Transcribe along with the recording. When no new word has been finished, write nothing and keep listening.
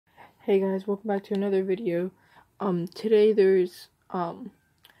Hey guys, welcome back to another video. Today there's one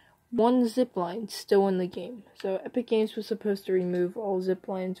zipline still in the game. So Epic Games was supposed to remove all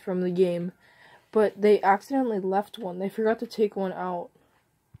ziplines from the game, but they accidentally left one. They forgot to take one out.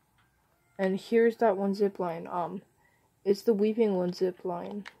 And here's that one zipline. It's the Weeping Woods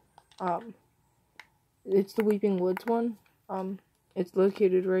zipline. It's the Weeping Woods one. It's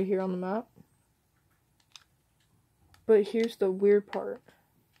located right here on the map. But here's the weird part.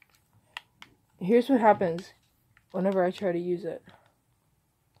 Here's what happens whenever I try to use it.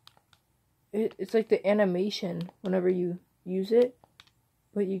 It's like the animation whenever you use it,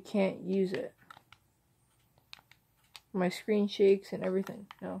 but you can't use it. My screen shakes and everything.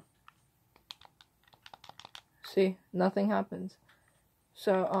 No. See, nothing happens.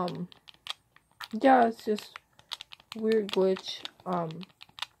 So, yeah, it's just weird glitch.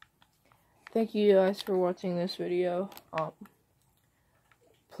 Thank you guys for watching this video.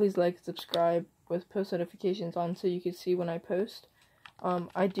 Please like and subscribe with post notifications on so you can see when I post.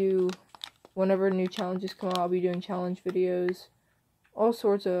 I do, whenever new challenges come out, I'll be doing challenge videos, all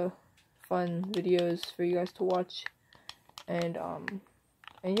sorts of fun videos for you guys to watch. And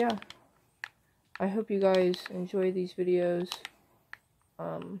yeah, I hope you guys enjoy these videos.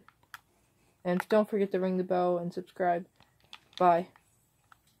 And don't forget to ring the bell and subscribe. Bye.